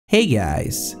Hey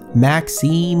guys,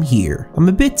 Maxime here. I'm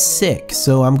a bit sick,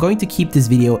 so I'm going to keep this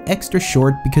video extra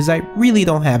short because I really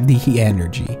don't have the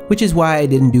energy, which is why I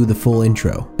didn't do the full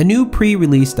intro. A new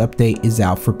pre-released update is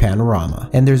out for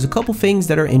PANORAMA, and there's a couple things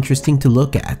that are interesting to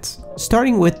look at.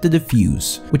 Starting with the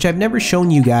diffuse, which I've never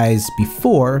shown you guys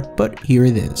before, but here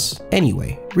it is.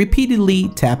 Anyway, repeatedly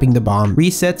tapping the bomb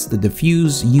resets the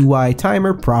diffuse UI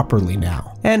timer properly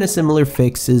now, and a similar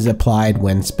fix is applied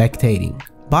when spectating.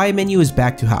 Buy menu is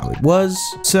back to how it was,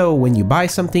 so when you buy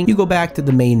something, you go back to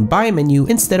the main buy menu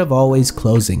instead of always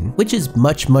closing, which is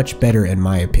much better in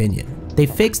my opinion. They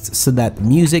fixed so that the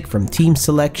music from team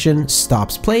selection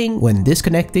stops playing when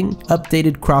disconnecting,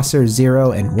 updated crosshair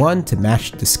 0 and 1 to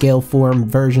match the scale form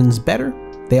versions better.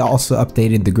 They also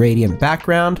updated the gradient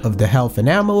background of the health and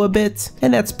ammo a bit,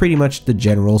 and that's pretty much the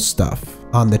general stuff.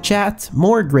 On the chat,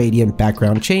 more gradient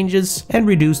background changes and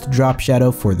reduced drop shadow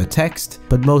for the text,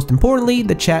 but most importantly,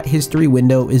 the chat history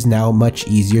window is now much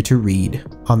easier to read.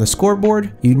 On the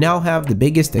scoreboard, you now have the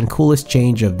biggest and coolest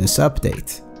change of this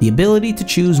update, the ability to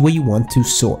choose what you want to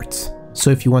sort. So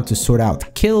if you want to sort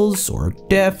out kills or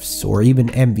deaths or even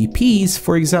MVPs,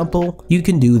 for example, you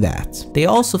can do that. They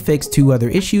also fixed two other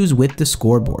issues with the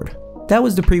scoreboard. That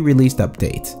was the pre-released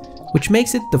update, which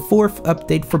makes it the fourth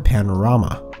update for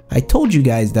PANORAMA. I told you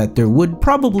guys that there would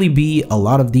probably be a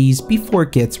lot of these before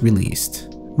it gets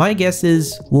released. My guess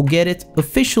is we'll get it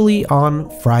officially on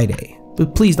Friday.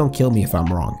 But please don't kill me if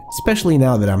I'm wrong, especially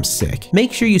now that I'm sick.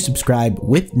 Make sure you subscribe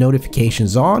with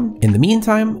notifications on. In the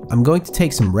meantime, I'm going to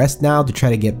take some rest now to try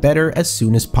to get better as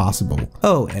soon as possible.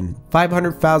 Oh, and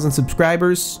 500,000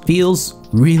 subscribers feels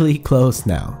really close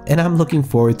now, and I'm looking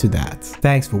forward to that.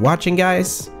 Thanks for watching,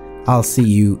 guys. I'll see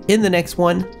you in the next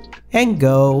one, and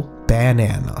go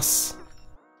bananas.